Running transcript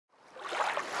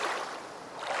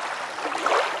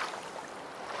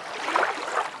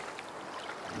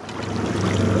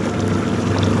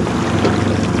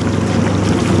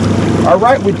All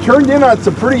right, we turned in on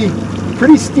some pretty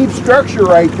steep structure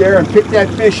right there and picked that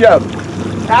fish up.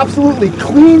 Absolutely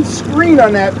clean screen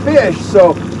on that fish,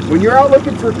 so when you're out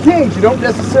looking for kings, you don't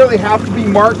necessarily have to be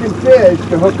marking fish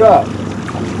to hook up.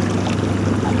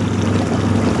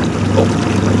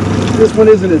 This one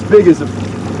isn't as big as the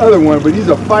other one, but he's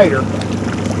a fighter.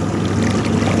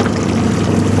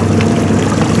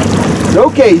 It's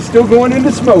okay, he's still going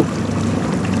into smoke.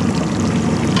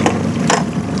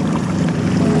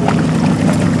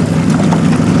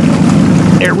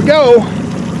 There we go.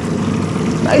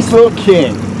 Nice little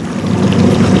king.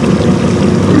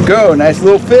 There we go, nice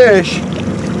little fish.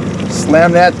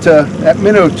 Slam that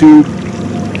minnow tube.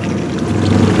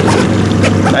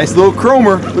 Nice little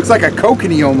chromer. Looks like a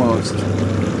kokanee almost.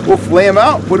 We'll flay him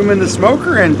out, put him in the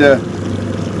smoker, and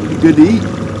be good to eat.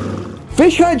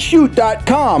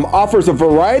 FishHuntShoot.com offers a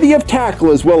variety of tackle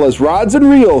as well as rods and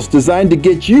reels designed to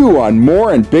get you on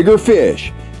more and bigger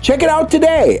fish. Check it out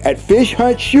today at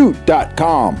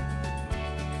FishHuntShoot.com.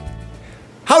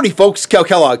 Howdy folks, Kel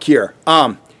Kellogg here.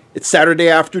 It's Saturday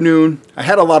afternoon. I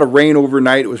had a lot of rain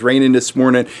overnight. It was raining this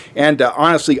morning. And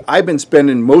honestly, I've been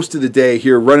spending most of the day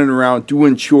here running around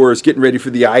doing chores, getting ready for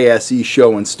the ISE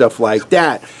show and stuff like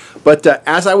that. But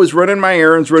as I was running my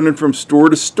errands, running from store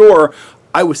to store,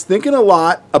 I was thinking a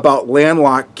lot about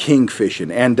landlocked king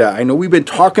fishing, and I know we've been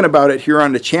talking about it here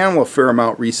on the channel a fair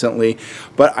amount recently,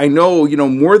 but I know, you know,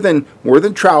 more than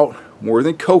trout, more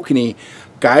than kokanee,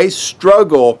 guys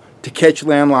struggle to catch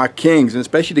landlocked kings, and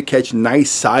especially to catch nice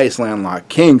size landlocked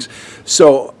kings.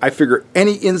 So I figure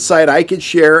any insight I could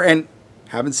share, and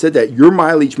having said that, your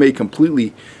mileage may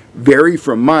completely vary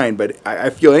from mine, but I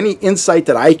feel any insight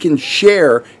that I can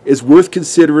share is worth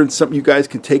considering, something you guys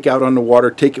can take out on the water,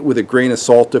 take it with a grain of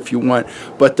salt if you want,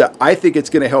 but I think it's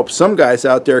going to help some guys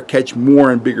out there catch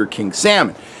more and bigger king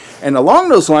salmon. And along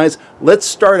those lines, let's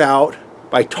start out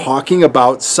by talking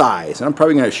about size. And I'm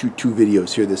probably going to shoot 2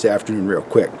 videos here this afternoon real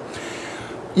quick.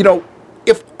 You know,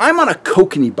 if I'm on a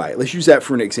kokanee bite, let's use that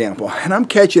for an example, and I'm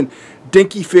catching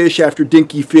dinky fish after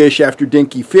dinky fish after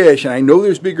dinky fish, and I know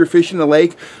there's bigger fish in the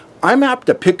lake, I'm apt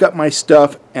to pick up my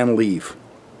stuff and leave.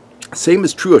 Same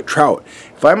is true of trout.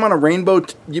 If I'm on a rainbow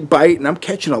bite and I'm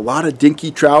catching a lot of dinky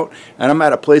trout, and I'm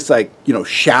at a place like, you know,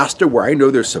 Shasta, where I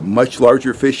know there's some much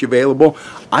larger fish available,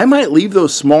 I might leave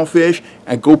those small fish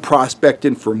and go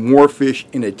prospecting for more fish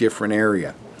in a different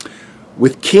area.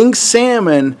 With king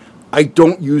salmon, I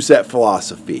don't use that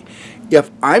philosophy.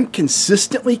 If I'm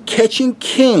consistently catching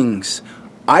kings,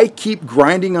 I keep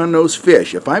grinding on those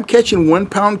fish. If I'm catching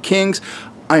 1-pound kings,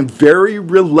 I'm very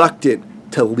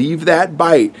reluctant to leave that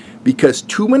bite, because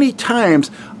too many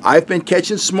times I've been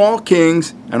catching small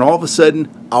kings and all of a sudden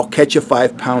I'll catch a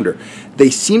 5-pounder. They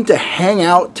seem to hang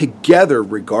out together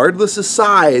regardless of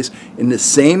size in the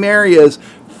same areas,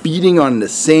 feeding on the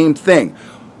same thing.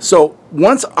 So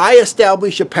once I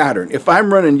establish a pattern, if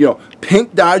I'm running, you know,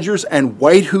 pink dodgers and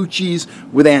white hoochies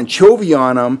with anchovy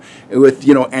on them, with,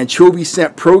 you know, anchovy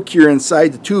scent Procure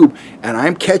inside the tube, and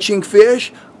I'm catching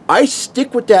fish, I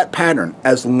stick with that pattern.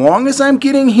 As long as I'm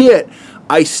getting hit,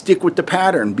 I stick with the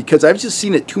pattern, because I've just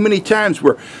seen it too many times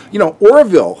where, you know,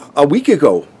 Oroville a week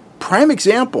ago, prime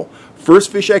example,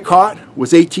 first fish I caught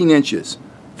was 18 inches,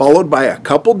 followed by a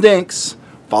couple dinks,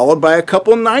 followed by a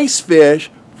couple nice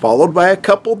fish, followed by a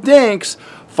couple dinks,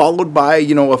 followed by,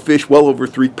 you know, a fish well over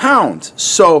 3 pounds.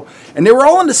 So, and they were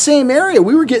all in the same area.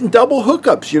 We were getting double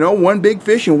hookups, you know, 1 big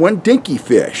fish and 1 dinky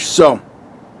fish. So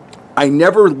I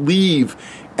never leave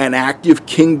an active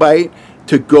king bite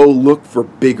to go look for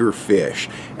bigger fish.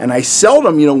 And I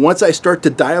seldom, you know, once I start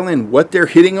to dial in what they're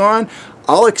hitting on,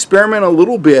 I'll experiment a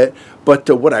little bit, but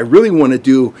what I really want to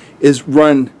do is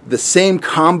run the same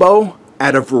combo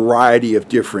at a variety of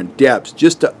different depths,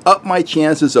 just to up my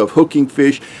chances of hooking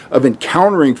fish, of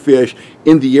encountering fish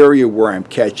in the area where I'm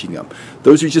catching them.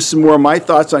 Those are just some more of my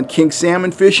thoughts on king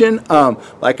salmon fishing.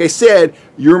 Like I said,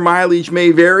 your mileage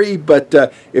may vary, but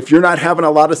if you're not having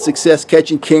a lot of success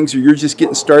catching kings, or you're just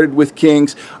getting started with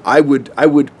kings, I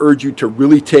would urge you to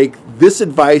really take this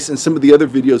advice and some of the other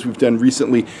videos we've done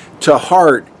recently to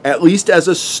heart, at least as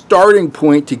a starting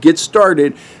point to get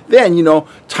started. Then, you know,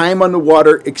 time on the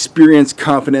water, experience,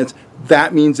 confidence,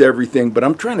 that means everything. But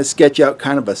I'm trying to sketch out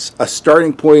kind of a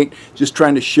starting point, just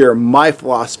trying to share my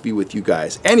philosophy with you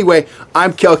guys. Anyway,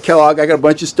 I'm Kel Kellogg. I got a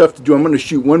bunch of stuff to do. I'm going to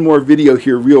shoot one more video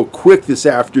here real quick this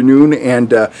afternoon and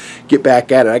get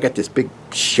back at it. I got this big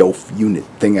shelf unit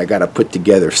thing I got to put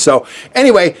together. So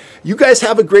anyway, you guys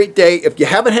have a great day. If you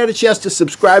haven't had a chance to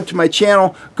subscribe to my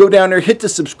channel, go down there, hit the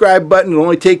subscribe button. It'll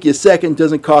only take you a second. It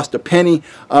doesn't cost a penny.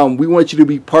 We want you to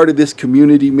be part of this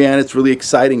community, man. It's really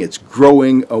exciting. It's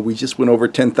growing. We just went over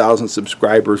 10,000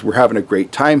 subscribers. We're having a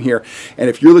great time here. And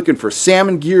if you're looking for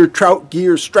salmon gear, trout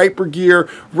gear, striper gear,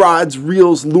 rods,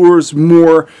 reels, lures,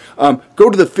 more, go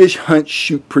to the Fish Hunt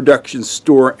Shoot Production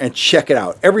store and check it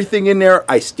out. Everything in there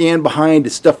I stand behind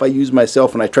is stuff I use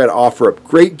myself, and I try to offer up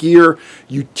great gear,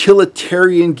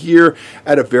 utilitarian gear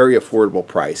at a very affordable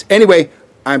price. Anyway,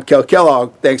 I'm Kel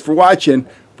Kellogg. Thanks for watching.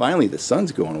 Finally, the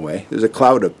sun's going away. There's a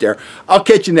cloud up there. I'll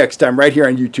catch you next time right here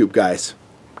on YouTube, guys.